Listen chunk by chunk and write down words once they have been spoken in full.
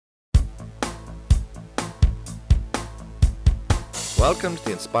Welcome to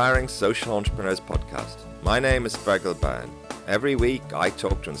the Inspiring Social Entrepreneurs Podcast. My name is Fergal Byrne. Every week I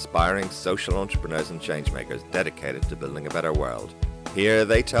talk to inspiring social entrepreneurs and changemakers dedicated to building a better world. Here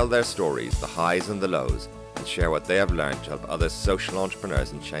they tell their stories, the highs and the lows, and share what they have learned to help other social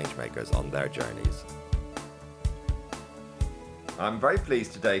entrepreneurs and changemakers on their journeys. I'm very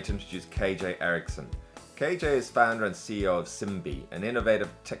pleased today to introduce KJ Eriksson. KJ is founder and CEO of Simbi, an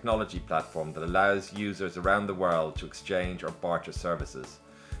innovative technology platform that allows users around the world to exchange or barter services.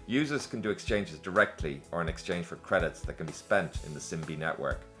 Users can do exchanges directly or in exchange for credits that can be spent in the Simbi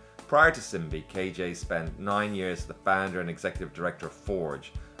network. Prior to Simbi, KJ spent 9 years as the founder and executive director of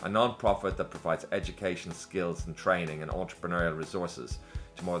Forge, a non-profit that provides education, skills and training and entrepreneurial resources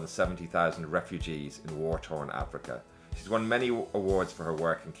to more than 70,000 refugees in war-torn Africa. She's won many awards for her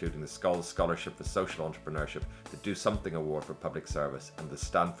work, including the Skoll Scholarship for Social Entrepreneurship, the Do Something Award for Public Service, and the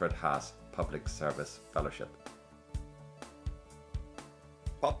Stanford Haas Public Service Fellowship.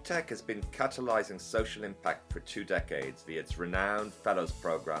 PopTech has been catalyzing social impact for 2 decades via its renowned Fellows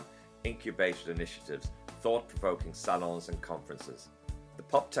Program, incubated initiatives, thought-provoking salons and conferences. The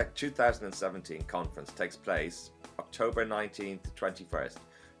PopTech 2017 conference takes place October 19th to 21st.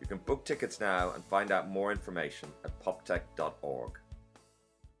 You can book tickets now and find out more information at poptech.org.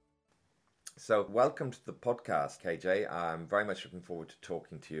 So welcome to the podcast, KJ. I'm very much looking forward to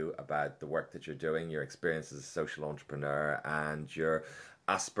talking to you about the work that you're doing, your experience as a social entrepreneur, and your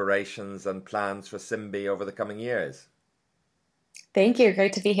aspirations and plans for Simbi over the coming years. Thank you.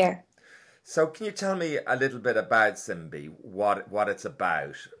 Great to be here. So can you tell me a little bit about Simbi, what it's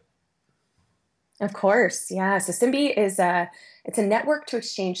about? Of course, yeah. So Simbi is it's a network to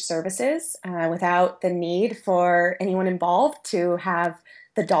exchange services without the need for anyone involved to have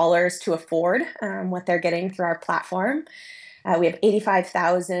the dollars to afford what they're getting through our platform. We have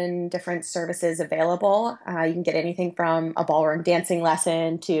 85,000 different services available. You can get anything from a ballroom dancing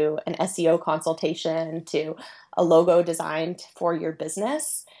lesson to an SEO consultation to a logo designed for your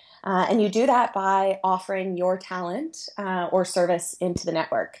business. And you do that by offering your talent or service into the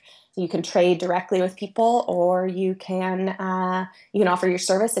network. So you can trade directly with people, or you can offer your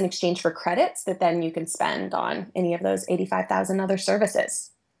service in exchange for credits that then you can spend on any of those 85,000 other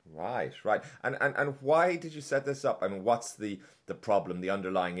services. Right. And why did you set this up? I mean, what's the problem, the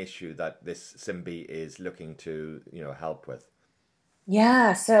underlying issue that this Simbi is looking to, help with?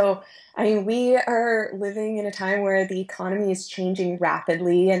 Yeah, so I mean, we are living in a time where the economy is changing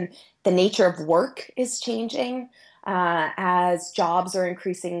rapidly and the nature of work is changing as jobs are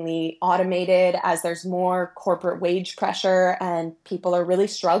increasingly automated, as there's more corporate wage pressure and people are really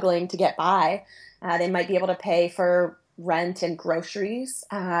struggling to get by. They might be able to pay for rent and groceries,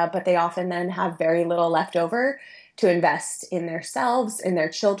 but they often then have very little left over to invest in themselves, in their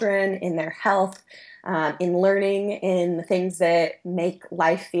children, in their health, in learning, in the things that make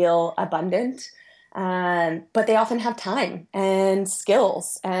life feel abundant. But they often have time and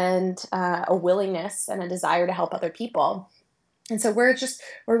skills and a willingness and a desire to help other people. And so we're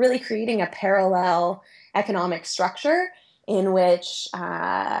really creating a parallel economic structure in which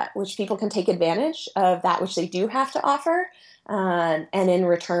people can take advantage of that which they do have to offer, and in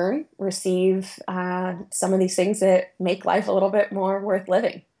return receive some of these things that make life a little bit more worth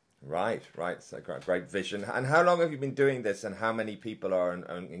living. Right. So great vision. And how long have you been doing this, and how many people are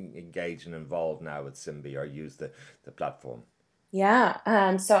engaged and involved now with Simbi or use the platform?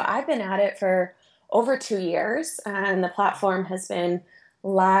 Yeah. So I've been at it for over 2 years, and the platform has been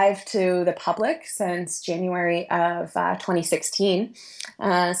live to the public since January of 2016.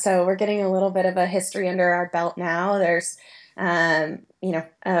 So we're getting a little bit of a history under our belt now. There's,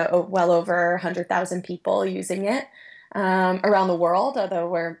 well over 100,000 people using it around the world, although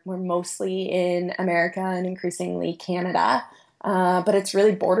we're mostly in America and increasingly Canada. But it's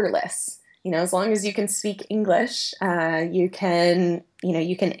really borderless. As long as you can speak English, you can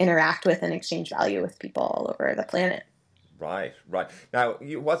interact with and exchange value with people all over the planet. Right. Now,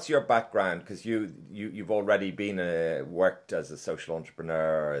 what's your background? Because you've already been worked as a social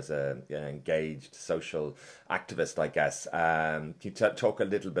entrepreneur, as an engaged social activist, I guess. Can you talk a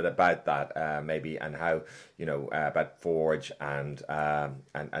little bit about that, maybe, and how about Forge and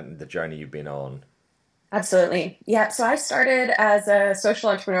the journey you've been on? Absolutely. Yeah. So I started as a social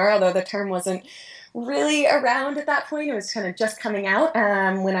entrepreneur, although the term wasn't really around at that point. It was kind of just coming out.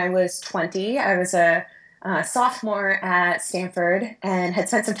 When I was 20, I was a sophomore at Stanford and had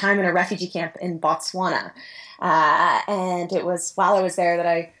spent some time in a refugee camp in Botswana. And it was while I was there that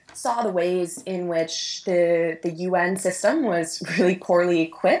I saw the ways in which the UN system was really poorly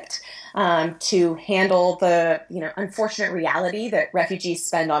equipped to handle the unfortunate reality that refugees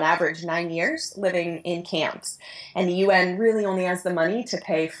spend on average 9 years living in camps, and the UN really only has the money to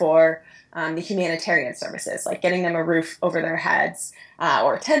pay for the humanitarian services, like getting them a roof over their heads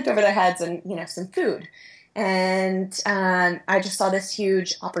or a tent over their heads, and some food. And I just saw this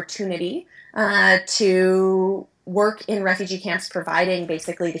huge opportunity to work in refugee camps, providing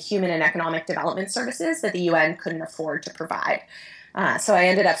basically the human and economic development services that the UN couldn't afford to provide. So I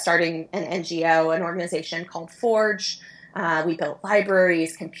ended up starting an NGO, an organization called Forge. We built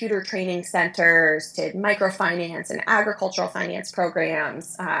libraries, computer training centers, did microfinance and agricultural finance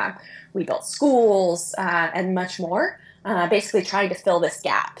programs. We built schools and much more, basically trying to fill this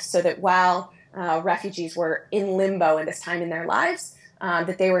gap so that while refugees were in limbo in this time in their lives,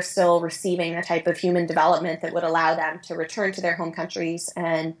 that they were still receiving the type of human development that would allow them to return to their home countries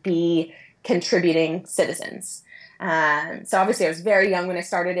and be contributing citizens. So obviously I was very young when I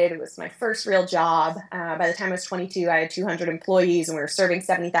started it. It was my first real job. By the time I was 22, I had 200 employees, and we were serving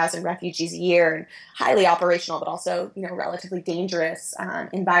 70,000 refugees a year, and highly operational, but also, relatively dangerous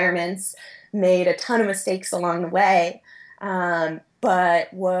environments. Made a ton of mistakes along the way,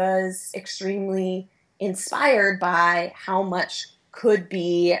 but was extremely inspired by how much could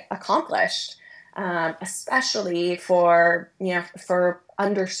be accomplished, especially for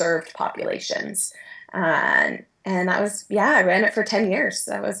underserved populations. And that was, I ran it for 10 years.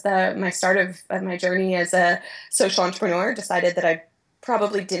 That was my start of my journey as a social entrepreneur. Decided that I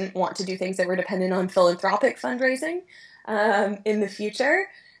probably didn't want to do things that were dependent on philanthropic fundraising in the future.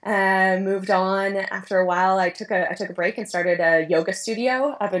 Moved on after a while. I took a break and started a yoga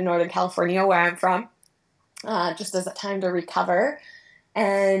studio up in Northern California, where I'm from, just as a time to recover.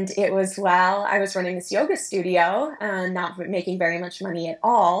 And it was while I was running this yoga studio, not making very much money at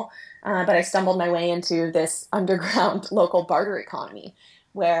all, but I stumbled my way into this underground local barter economy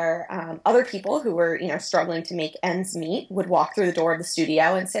where other people who were, struggling to make ends meet would walk through the door of the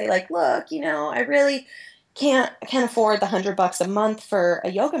studio and say, like, look, I really can't afford the $100 a month for a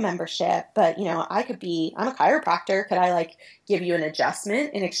yoga membership, but I'm a chiropractor. Could I give you an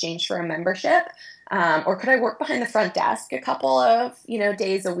adjustment in exchange for a membership? Or could I work behind the front desk a couple of,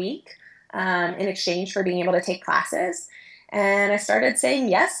 days a week in exchange for being able to take classes? And I started saying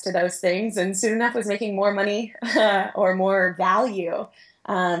yes to those things, and soon enough was making more money or more value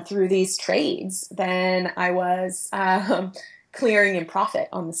through these trades than I was clearing in profit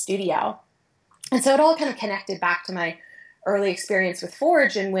on the studio. And so it all kind of connected back to my early experience with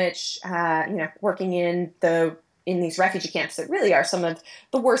Forge, in which, working in these refugee camps that really are some of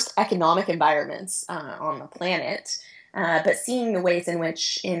the worst economic environments on the planet, but seeing the ways in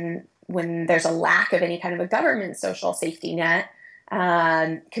which when there's a lack of any kind of a government social safety net,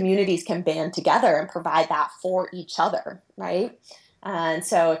 communities can band together and provide that for each other, right? And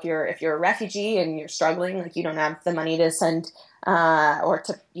so if you're a refugee and you're struggling, you don't have the money to send or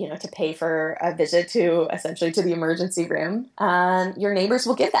to pay for a visit to the emergency room, your neighbors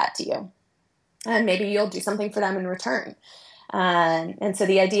will give that to you. And maybe you'll do something for them in return. And so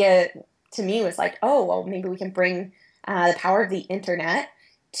the idea to me was oh, well, maybe we can bring the power of the internet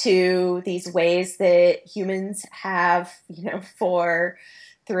to these ways that humans have,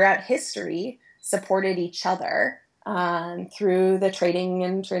 throughout history, supported each other through the trading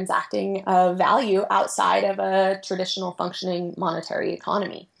and transacting of value outside of a traditional functioning monetary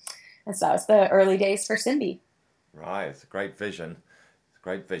economy. And so that was the early days for Symbii. Right, it's a great vision.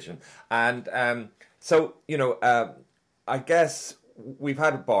 Great vision. And so, I guess we've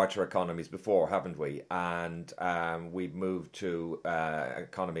had barter economies before, haven't we? And we've moved to an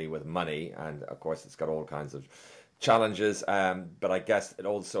economy with money. And of course, it's got all kinds of challenges. But I guess it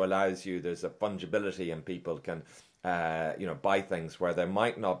also allows there's a fungibility, and people can, buy things where there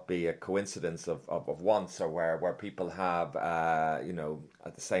might not be a coincidence of wants, or where people have,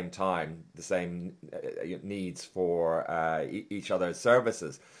 at the same time, the same needs for each other's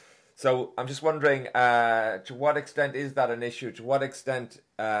services. So I'm just wondering, to what extent is that an issue? To what extent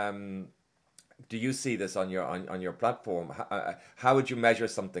do you see this on your platform? How would you measure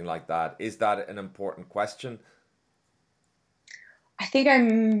something like that? Is that an important question? I think I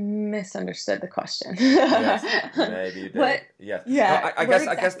misunderstood the question. Yes, maybe you did. What? Yes. Yeah. No, I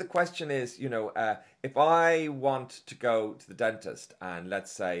guess the question is, if I want to go to the dentist, and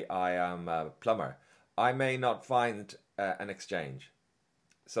let's say I am a plumber, I may not find an exchange,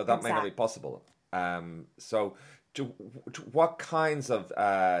 so that may not be possible. So, to what kinds of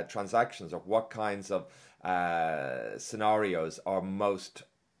transactions, or what kinds of scenarios are most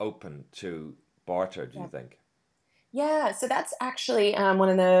open to barter? Do you think? Yeah, so that's actually one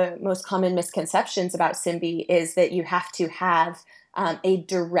of the most common misconceptions about Simbi is that you have to have a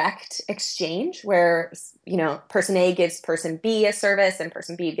direct exchange where, person A gives person B a service and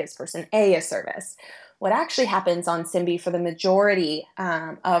person B gives person A a service. What actually happens on Simbi for the majority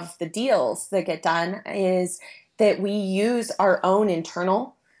of the deals that get done is that we use our own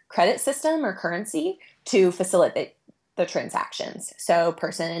internal credit system or currency to facilitate the transactions. So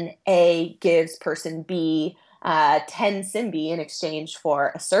person A gives person B 10 Simbi in exchange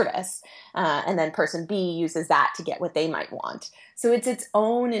for a service. And then person B uses that to get what they might want. So it's its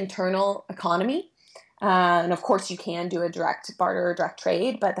own internal economy. And of course, you can do a direct barter or direct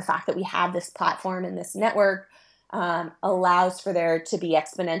trade, but the fact that we have this platform and this network allows for there to be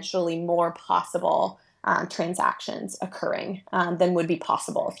exponentially more possible transactions occurring than would be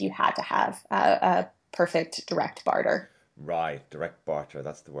possible if you had to have a perfect direct barter. Right, direct barter.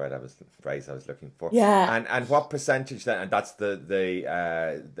 That's the phrase I was looking for. Yeah. And what percentage then? And that's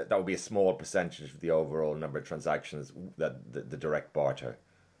that would be a small percentage of the overall number of transactions that the direct barter.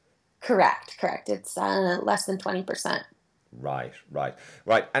 Correct, correct. It's less than 20%. Right, right,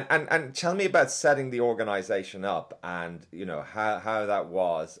 right. And tell me about setting the organization up, and how that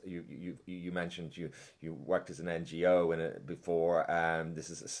was. You mentioned you worked as an NGO in it before.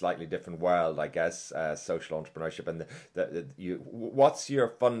 This is a slightly different world, I guess. Social entrepreneurship, and what's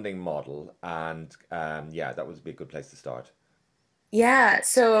your funding model? And yeah, that would be a good place to start. Yeah,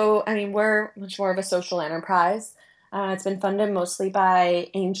 so I mean, we're much more of a social enterprise. It's been funded mostly by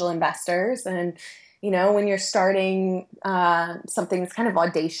angel investors, and when you're starting something that's kind of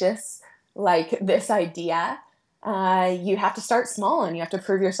audacious, like this idea, you have to start small and you have to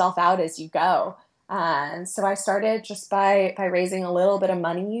prove yourself out as you go. And so I started just by raising a little bit of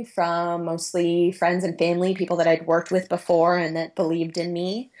money from mostly friends and family, people that I'd worked with before and that believed in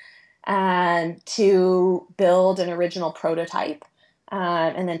me, and to build an original prototype.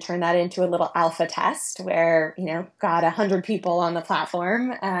 And then turn that into a little alpha test where, got 100 people on the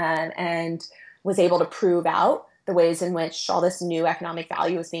platform and was able to prove out the ways in which all this new economic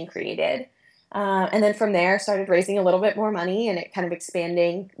value was being created. And then from there, started raising a little bit more money and it kind of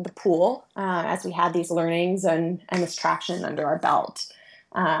expanding the pool as we had these learnings and this traction under our belt.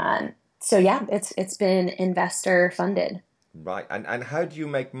 So yeah, it's been investor funded. Right. And how do you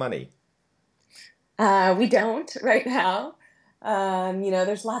make money? We don't right now.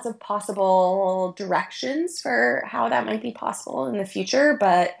 There's lots of possible directions for how that might be possible in the future,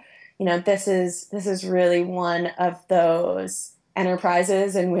 but this is really one of those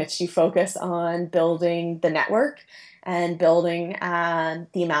enterprises in which you focus on building the network and building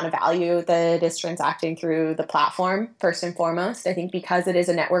the amount of value that is transacting through the platform first and foremost. I think because it is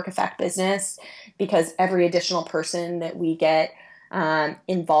a network effect business, because every additional person that we get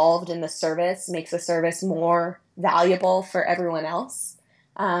involved in the service makes the service more valuable for everyone else.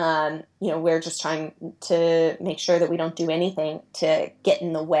 We're just trying to make sure that we don't do anything to get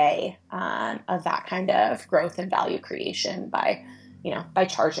in the way of that kind of growth and value creation by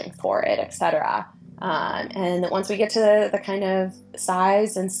charging for it, et cetera. And that once we get to the kind of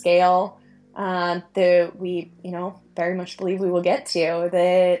size and scale that we, very much believe we will get to,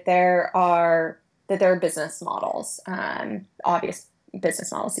 that there are business models, obvious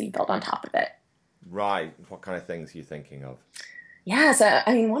business models that you build on top of it. Right. What kind of things are you thinking of? Yeah, so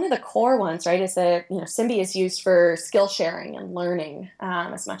I mean, one of the core ones, right, is that Simbi is used for skill sharing and learning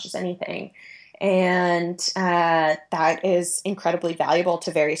as much as anything, and that is incredibly valuable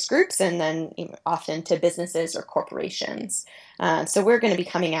to various groups, and then often to businesses or corporations. So we're going to be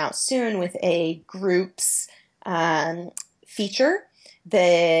coming out soon with a groups feature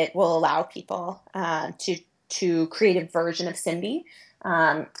that will allow people to create a version of Simbi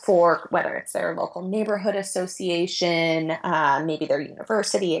for whether it's their local neighborhood association, maybe their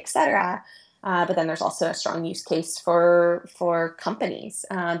university, etc. But then there's also a strong use case for companies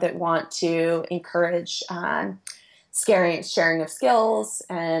that want to encourage sharing of skills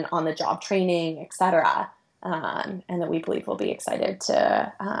and on the job training, etc. And that we believe will be excited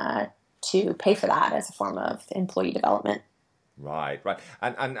to pay for that as a form of employee development. Right, right.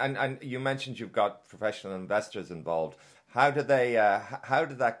 And you mentioned you've got professional investors involved. How did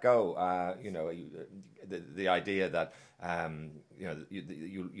that go? The idea that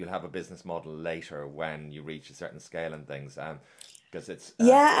you'll have a business model later when you reach a certain scale and things, because it's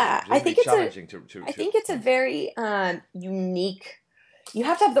Yeah, I presumably think it's a challenging I think it's a very unique. You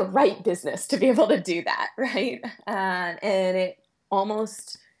have to have the right business to be able to do that, right? And it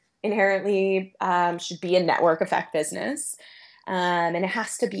almost inherently should be a network effect business, and it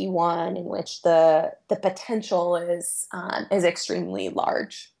has to be one in which the potential is extremely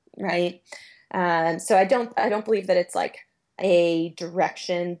large, right? So I don't believe that it's like a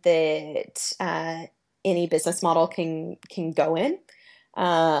direction that any business model can go in,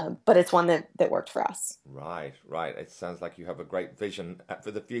 but it's one that worked for us. Right, right. It sounds like you have a great vision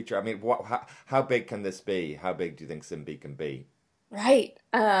for the future. I mean, how big can this be? How big do you think Simbi can be? Right.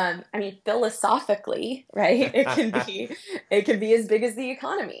 I mean, philosophically, right? It can be as big as the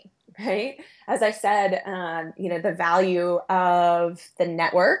economy, right? As I said, the value of the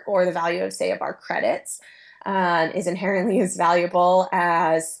network or the value of, say, of our credits, is inherently as valuable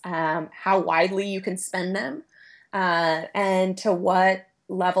as how widely you can spend them, and to what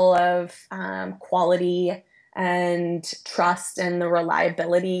level of quality and trust and the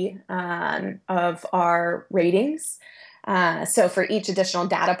reliability of our ratings. So for each additional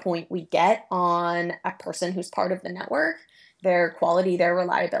data point we get on a person who's part of the network, their quality, their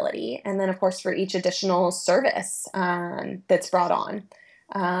reliability, and then of course for each additional service that's brought on,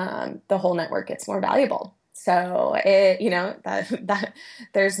 the whole network gets more valuable. So that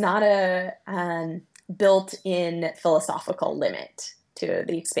there's not a built-in philosophical limit to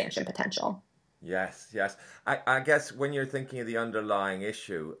the expansion potential. Yes, yes. I guess when you're thinking of the underlying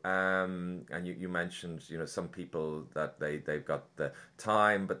issue, and you mentioned, some people that they've got the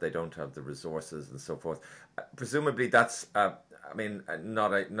time, but they don't have the resources and so forth. Presumably, that's, I mean,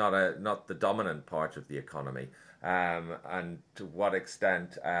 not the dominant part of the economy. And to what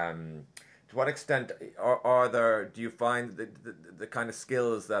extent are there? Do you find the kind of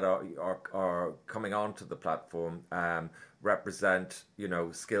skills that are coming onto the platform represent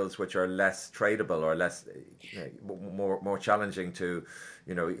skills which are less tradable or less more challenging to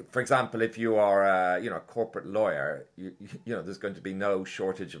for example, if you are a corporate lawyer, there's going to be no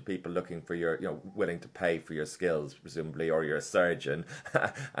shortage of people looking for your willing to pay for your skills, presumably, or you're a surgeon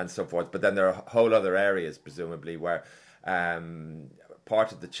and so forth. But then there are whole other areas presumably where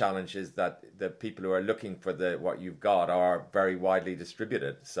part of the challenge is that the people who are looking for what you've got are very widely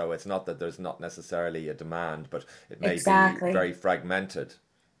distributed. So it's not that there's not necessarily a demand, but it may be Exactly. very fragmented.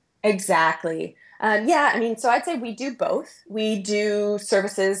 Exactly. Yeah, I mean, so I'd say we do both. We do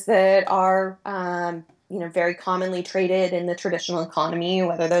services that are, very commonly traded in the traditional economy,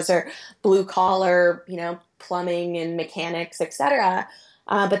 whether those are blue collar, plumbing and mechanics, et cetera.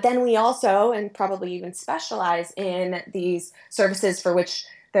 But then we also, and probably even specialize in these services for which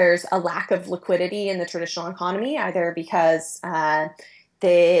there's a lack of liquidity in the traditional economy, either because that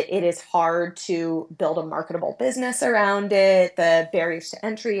it is hard to build a marketable business around it, the barriers to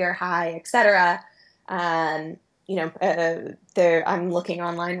entry are high, et cetera. Um, I'm looking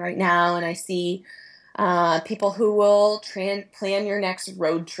online right now and I see people who will plan your next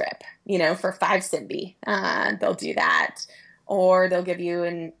road trip, for 5 Simbi. They'll do that. Or they'll give you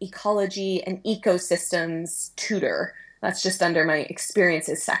an ecology and ecosystems tutor. That's just under my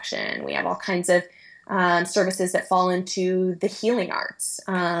experiences section. We have all kinds of services that fall into the healing arts,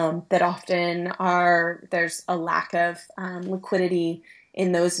 that often there's a lack of liquidity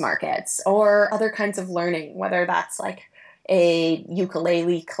in those markets, or other kinds of learning, whether that's like a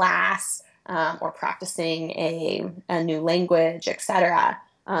ukulele class, or practicing a new language, etc.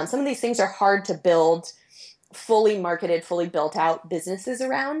 Some of these things are hard to build fully marketed, fully built out businesses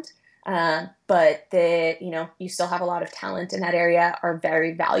around. But you still have a lot of talent in that area, are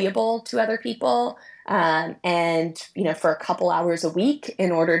very valuable to other people. And, for a couple hours a week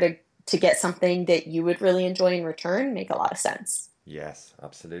in order to get something that you would really enjoy in return, make a lot of sense. Yes,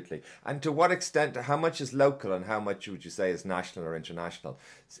 absolutely. And to what extent, how much is local and how much would you say is national or international?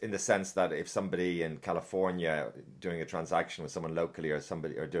 In the sense that if somebody in California doing a transaction with someone locally, or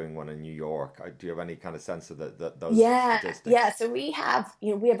somebody or doing one in New York, do you have any kind of sense of those Yeah, yeah. statistics? So we have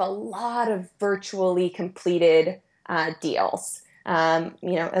a lot of virtually completed deals.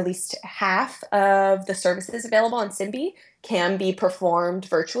 At least half of the services available on Simbi can be performed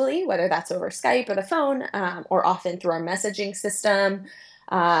virtually, whether that's over Skype or the phone, or often through our messaging system.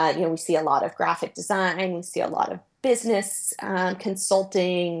 We see a lot of graphic design, we see a lot of business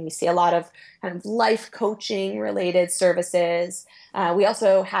consulting, we see a lot of kind of life coaching related services. We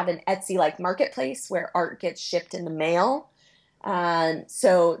also have an Etsy like marketplace where art gets shipped in the mail.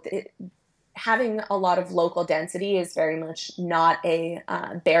 Having a lot of local density is very much not a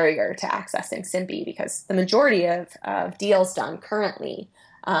barrier to accessing Simbi, because the majority of deals done currently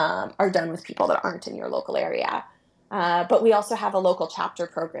are done with people that aren't in your local area. But we also have a local chapter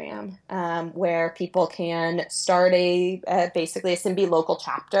program, where people can start basically a Simbi local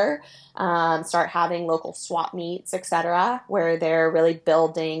chapter, start having local swap meets, etc., where they're really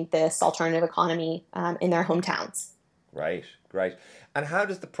building this alternative economy in their hometowns. Right, right. And how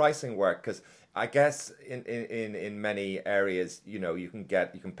does the pricing work? Because I guess in many areas, you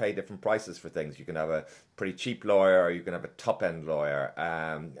can pay different prices for things. You can have a pretty cheap lawyer, or you can have a top end lawyer.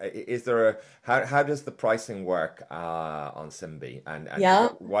 Is there a how does the pricing work on Simbi, and to Yeah.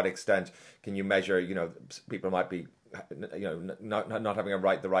 what extent can you measure? People might be not having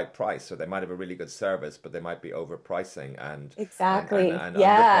the right price, so they might have a really good service, but they might be overpricing Exactly. and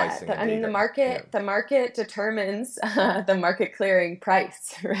Yeah. underpricing I mean, indeed. the market determines the market clearing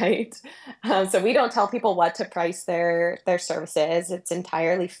price, right? So we don't tell people what to price their services. It's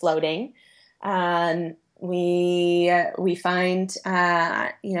entirely floating. We find,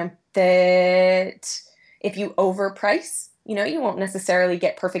 that if you overprice, you won't necessarily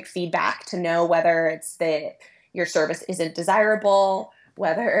get perfect feedback to know whether it's that your service isn't desirable,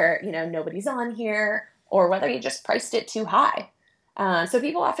 whether, nobody's on here, or whether you just priced it too high. So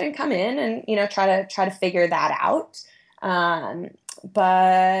people often come in and try to figure that out. Um,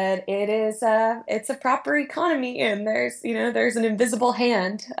 but it's a proper economy, and there's an invisible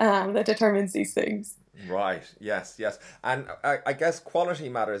hand that determines these things. Right. Yes. Yes. And I guess quality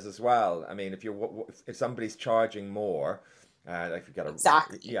matters as well. I mean, if somebody's charging more, if you get a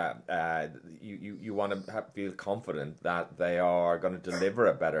Exactly. yeah, you want to feel confident that they are going to deliver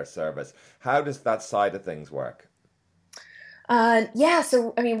a better service. How does that side of things work? Yeah,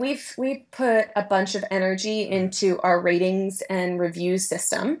 so I mean, we've put a bunch of energy into our ratings and review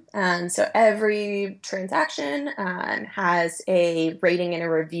system. So every transaction has a rating and a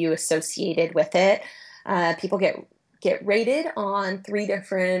review associated with it. People get rated on three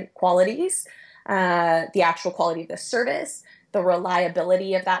different qualities: the actual quality of the service, the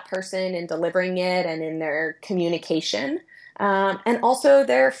reliability of that person in delivering it and in their communication, and also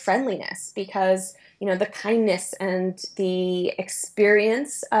their friendliness, because the kindness and the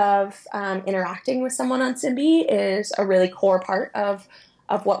experience of interacting with someone on Simbi is a really core part of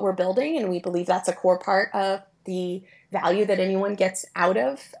what we're building, and we believe that's a core part of the value that anyone gets out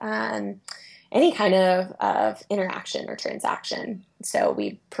of any kind of interaction or transaction. So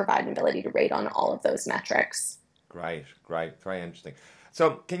we provide an ability to rate on all of those metrics. Great. Great. Very interesting.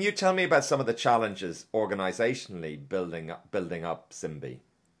 So, can you tell me about some of the challenges organizationally building up Simbi?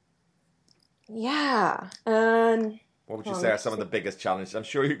 Yeah. What would you Well, say let are me some of the think. biggest challenges? I'm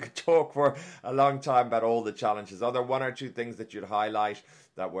sure you could talk for a long time about all the challenges. Are there one or two things that you'd highlight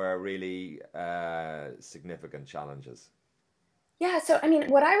that were really significant challenges? Yeah, so I mean,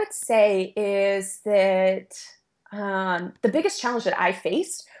 what I would say is that the biggest challenge that I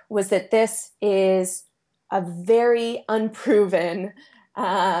faced was that this is a very unproven,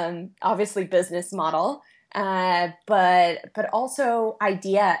 obviously business model, but also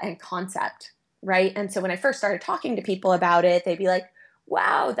idea and concept, right? And so when I first started talking to people about it, they'd be like,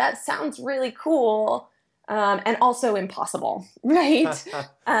 "Wow, that sounds really cool." And also impossible, right?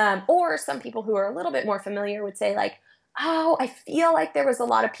 Or some people who are a little bit more familiar would say, like, oh, I feel like there was a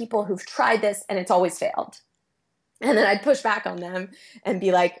lot of people who've tried this and it's always failed. And then I'd push back on them and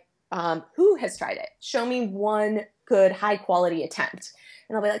be like, who has tried it? Show me one good, high quality attempt.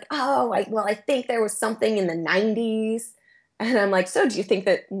 And I'll be like, oh, I think there was something in the 90s. And I'm like, so do you think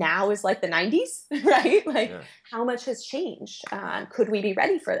that now is like the 90s, right? Like, Yeah. how much has changed? Could we be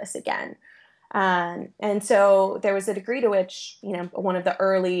ready for this again? And so there was a degree to which, one of the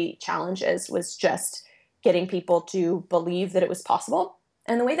early challenges was just getting people to believe that it was possible.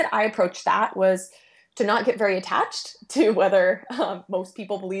 And the way that I approached that was to not get very attached to whether most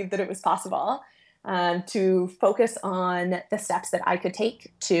people believed that it was possible, to focus on the steps that I could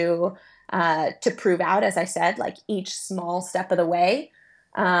take to prove out, as I said, like each small step of the way,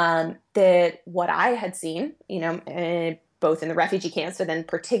 that what I had seen, both in the refugee camps, but then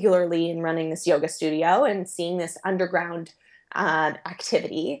particularly in running this yoga studio and seeing this underground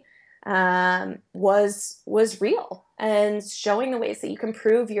activity, was real, and showing the ways that you can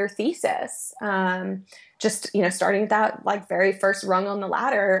prove your thesis. Just starting at that like very first rung on the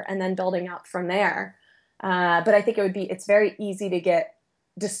ladder and then building up from there. But I think it's very easy to get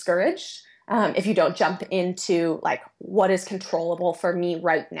discouraged if you don't jump into like what is controllable for me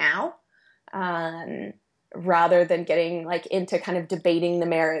right now. Rather than getting like into kind of debating the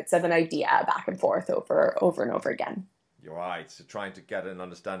merits of an idea back and forth over and over again. You're right. So trying to get an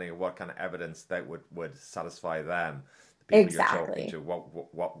understanding of what kind of evidence that would satisfy them, the people you're talking Exactly. to,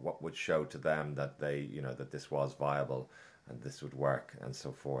 what would show to them that that this was viable and this would work and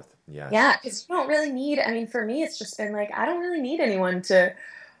so forth. Yes. Yeah, because you don't really need, I mean, for me, it's just been like, I don't really need anyone to,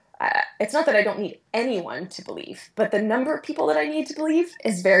 it's not that I don't need anyone to believe, but the number of people that I need to believe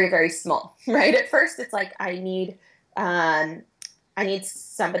is very, very small, right? At first, it's like, um, I need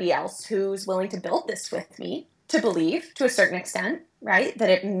somebody else who's willing to build this with me to believe to a certain extent. right? That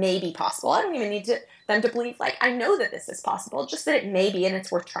it may be possible. I don't even need them to believe, like, I know that this is possible, just that it may be and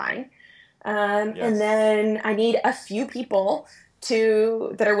it's worth trying. And Yes. then I need a few people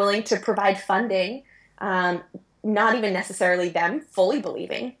that are willing to provide funding, um, not even necessarily them fully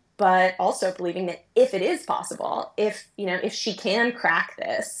believing, but also believing that if it is possible, if she can crack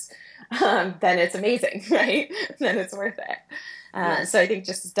this, then it's amazing, right? Then it's worth it. So Yes. I think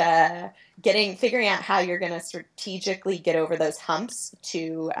just figuring out how you're going to strategically get over those humps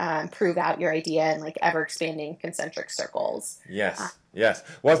to prove out your idea in like ever expanding concentric circles. Uh, Yes, yes.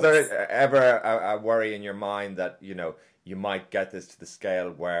 Was is there ever a worry in your mind that, you might get this to the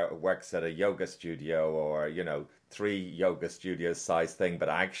scale where it works at a yoga studio or, three yoga studios size thing, but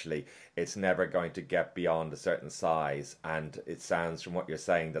actually it's never going to get beyond a certain size? And it sounds from what you're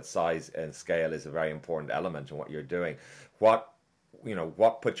saying that size and scale is a very important element in what you're doing. What,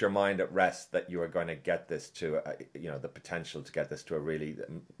 what put your mind at rest that you are going to get this to, the potential to get this to a really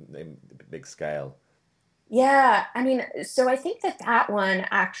big scale? Yeah, I mean, so I think that one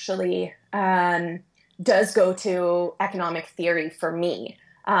actually does go to economic theory for me,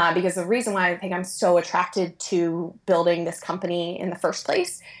 because the reason why I think I'm so attracted to building this company in the first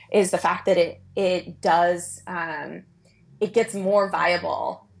place is the fact that it gets more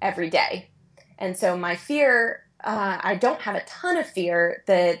viable every day. And so my fear, I don't have a ton of fear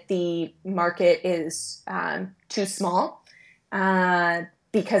that the market is too small, uh,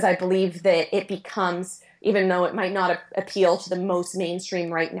 because I believe that it becomes, even though it might not appeal to the most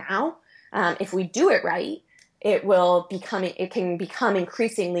mainstream right now, if we do it right, it can become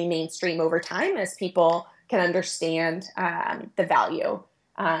increasingly mainstream over time as people can understand the value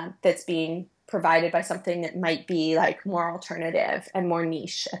that's being provided by something that might be like more alternative and more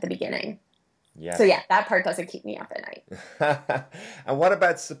niche at the beginning. So Yes. yeah, that part doesn't keep me up at night. And what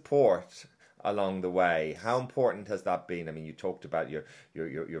about support along the way? How important has that been? I mean, you talked about your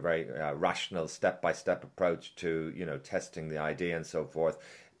very rational step-by-step approach to, testing the idea and so forth.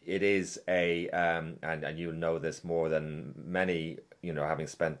 It is and you'll know this more than many, having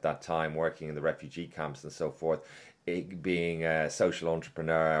spent that time working in the refugee camps and so forth. Being a social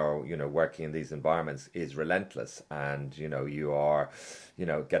entrepreneur or working in these environments is relentless, and you are,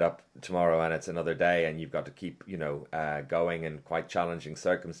 get up tomorrow and it's another day, and you've got to keep going in quite challenging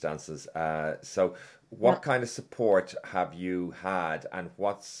circumstances. So what Yep. kind of support have you had, and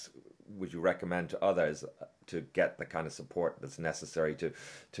what's would you recommend to others to get the kind of support that's necessary to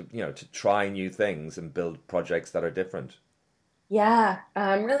try new things and build projects that are different? Yeah,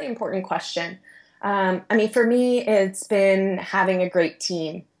 really important question. I mean, for me, it's been having a great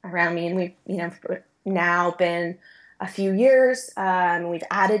team around me, and we've, now been a few years. We've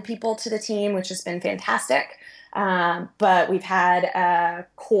added people to the team, which has been fantastic. But we've had a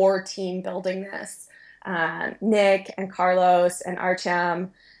core team building this. Nick and Carlos and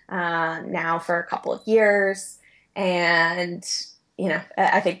Artem, now for a couple of years, and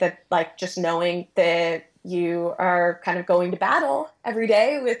I think that like just knowing that you are kind of going to battle every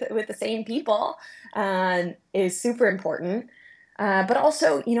day with the same people is super important. But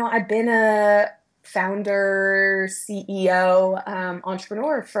also, I've been a founder, CEO,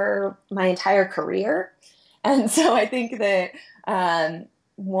 entrepreneur for my entire career, and so I think that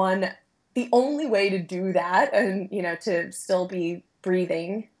one the only way to do that and to still be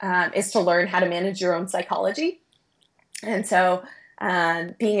breathing is to learn how to manage your own psychology. And so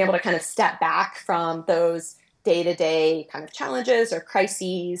being able to kind of step back from those day to day kind of challenges or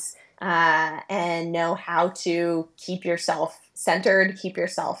crises, and know how to keep yourself centered, keep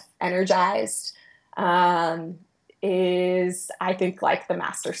yourself energized, um, is, I think, like the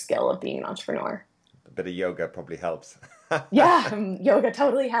master skill of being an entrepreneur. A bit of yoga probably helps. Yeah, yoga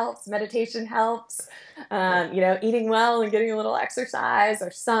totally helps. Meditation helps. Yeah. Eating well and getting a little exercise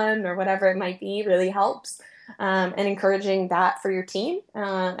or sun or whatever it might be really helps. And encouraging that for your team,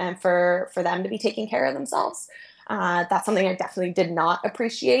 and for them to be taking care of themselves. That's something I definitely did not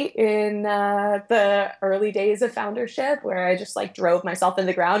appreciate in the early days of foundership, where I just like drove myself in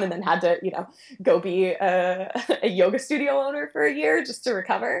the ground and then had to, go be a yoga studio owner for a year just to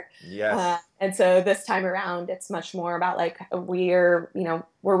recover. Yes. And so this time around, it's much more about like we're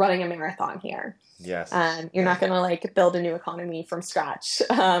running a marathon here. Yes. You're not Yes. going to like build a new economy from scratch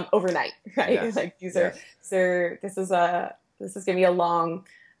overnight, right? Yes. Like Yes. this is going to be a long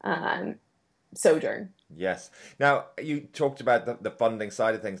um, sojourn. Yes. Now, you talked about the funding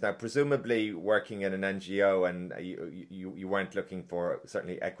side of things. Now, presumably working in an NGO, and you weren't looking for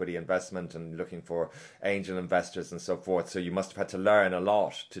certainly equity investment and looking for angel investors and so forth. So you must have had to learn a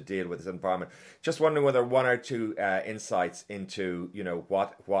lot to deal with this environment. Just wondering whether one or two insights into,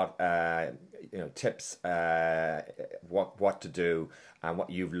 what tips, what to do, and what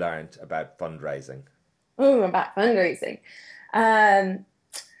you've learned about fundraising. Ooh, about fundraising. Um,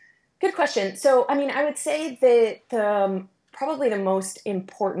 Good question. So, I mean, I would say that probably the most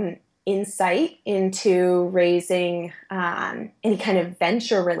important insight into raising any kind of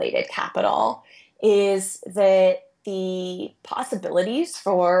venture-related capital is that the possibilities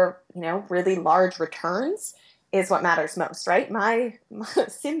for, really large returns is what matters most, right? My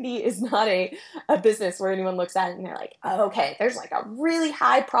Simbi is not a business where anyone looks at it and they're like, oh, okay, there's like a really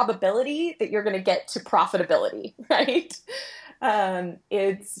high probability that you're going to get to profitability, right?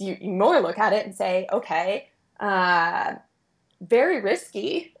 It's you more look at it and say, okay, very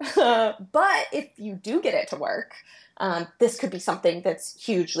risky, but if you do get it to work, this could be something that's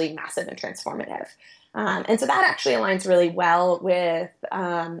hugely massive and transformative. And so that actually aligns really well with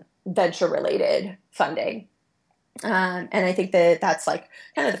venture-related funding. And I think that that's like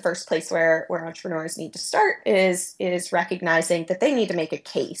kind of the first place where entrepreneurs need to start is recognizing that they need to make a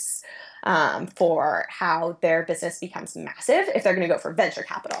case for how their business becomes massive if they're going to go for venture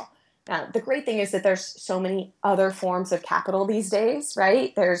capital. The great thing is that there's so many other forms of capital these days,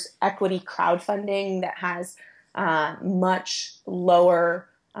 right? There's equity crowdfunding that has much lower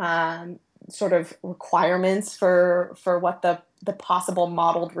sort of requirements for what the possible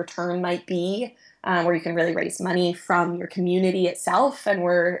modeled return might be, where you can really raise money from your community itself. And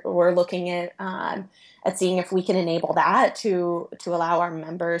we're looking at seeing if we can enable that to allow our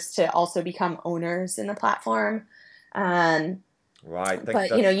members to also become owners in the platform. Right.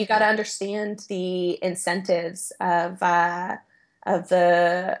 But you got to understand the incentives of the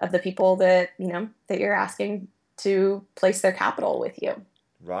people that that you're asking to place their capital with you.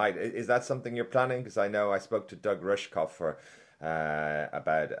 Right. Is that something you're planning? Because I know I spoke to Doug Rushkoff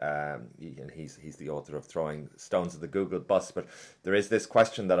about he's the author of Throwing Stones at the Google Bus, but there is this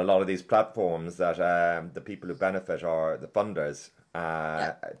question that a lot of these platforms that the people who benefit are the funders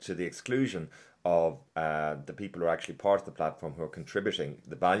to the exclusion of the people who are actually part of the platform, who are contributing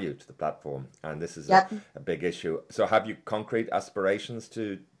the value to the platform, and this is a big issue. So have you concrete aspirations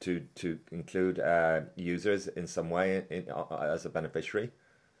to include users in some way as a beneficiary?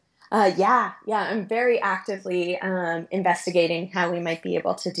 Yeah, I'm very actively investigating how we might be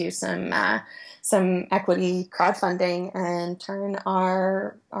able to do some equity crowdfunding and turn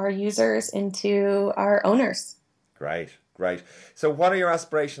our users into our owners. Great. So what are your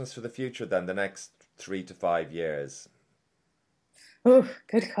aspirations for the future then, the next 3 to 5 years? Oh,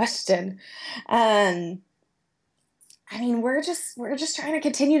 good question. I mean, we're just trying to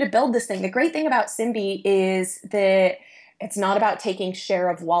continue to build this thing. The great thing about Simbi is that it's not about taking share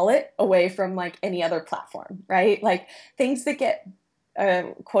of wallet away from like any other platform, right? Like things that get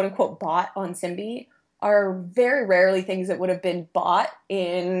quote unquote bought on Simbi are very rarely things that would have been bought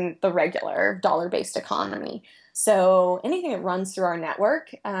in the regular dollar-based economy. So anything that runs through our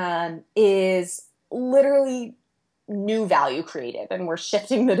network is literally new value created, and we're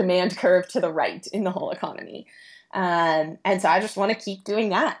shifting the demand curve to the right in the whole economy. And so I just want to keep doing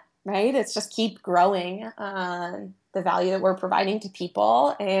that, right? It's just keep growing the value that we're providing to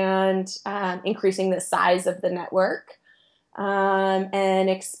people and increasing the size of the network and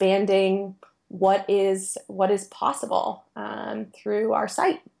expanding what is possible through our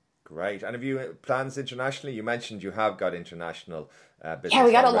site. Great. And have you plans internationally? You mentioned you have got international business. Yeah,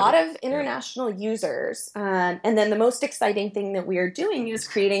 we got already. A lot of international users. And then the most exciting thing that we are doing is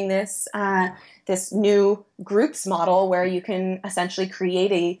creating this new groups model where you can essentially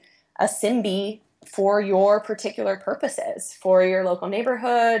create a Simbi for your particular purposes, for your local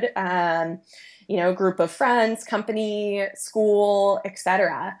neighborhood, group of friends, company, school,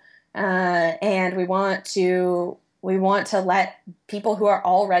 etc. And we want to let people who are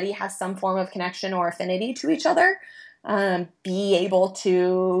already have some form of connection or affinity to each other be able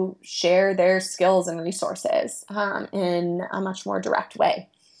to share their skills and resources in a much more direct way.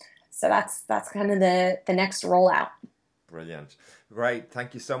 So that's kind of the next rollout. Brilliant. Great.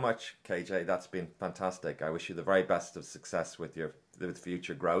 Thank you so much, KJ. That's been fantastic. I wish you the very best of success with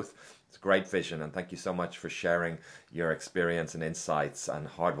future growth. It's a great vision, and thank you so much for sharing your experience and insights and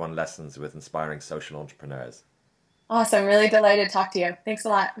hard-won lessons with inspiring social entrepreneurs. Awesome. Really delighted to talk to you. Thanks a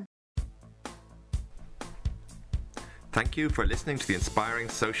lot. Thank you for listening to the Inspiring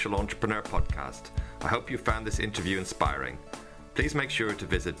Social Entrepreneur podcast. I hope you found this interview inspiring. Please make sure to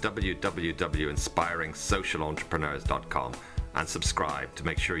visit www.inspiringsocialentrepreneurs.com and subscribe to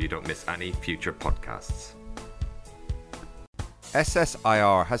make sure you don't miss any future podcasts.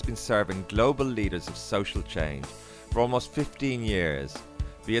 SSIR has been serving global leaders of social change for almost 15 years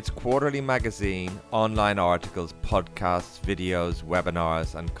via its quarterly magazine, online articles, podcasts, videos,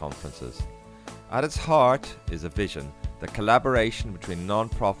 webinars and conferences. At its heart is a vision that collaboration between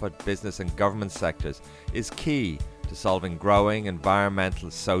non-profit, business and government sectors is key to solving growing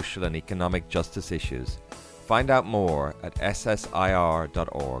environmental, social and economic justice issues. Find out more at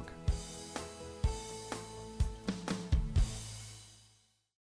ssir.org.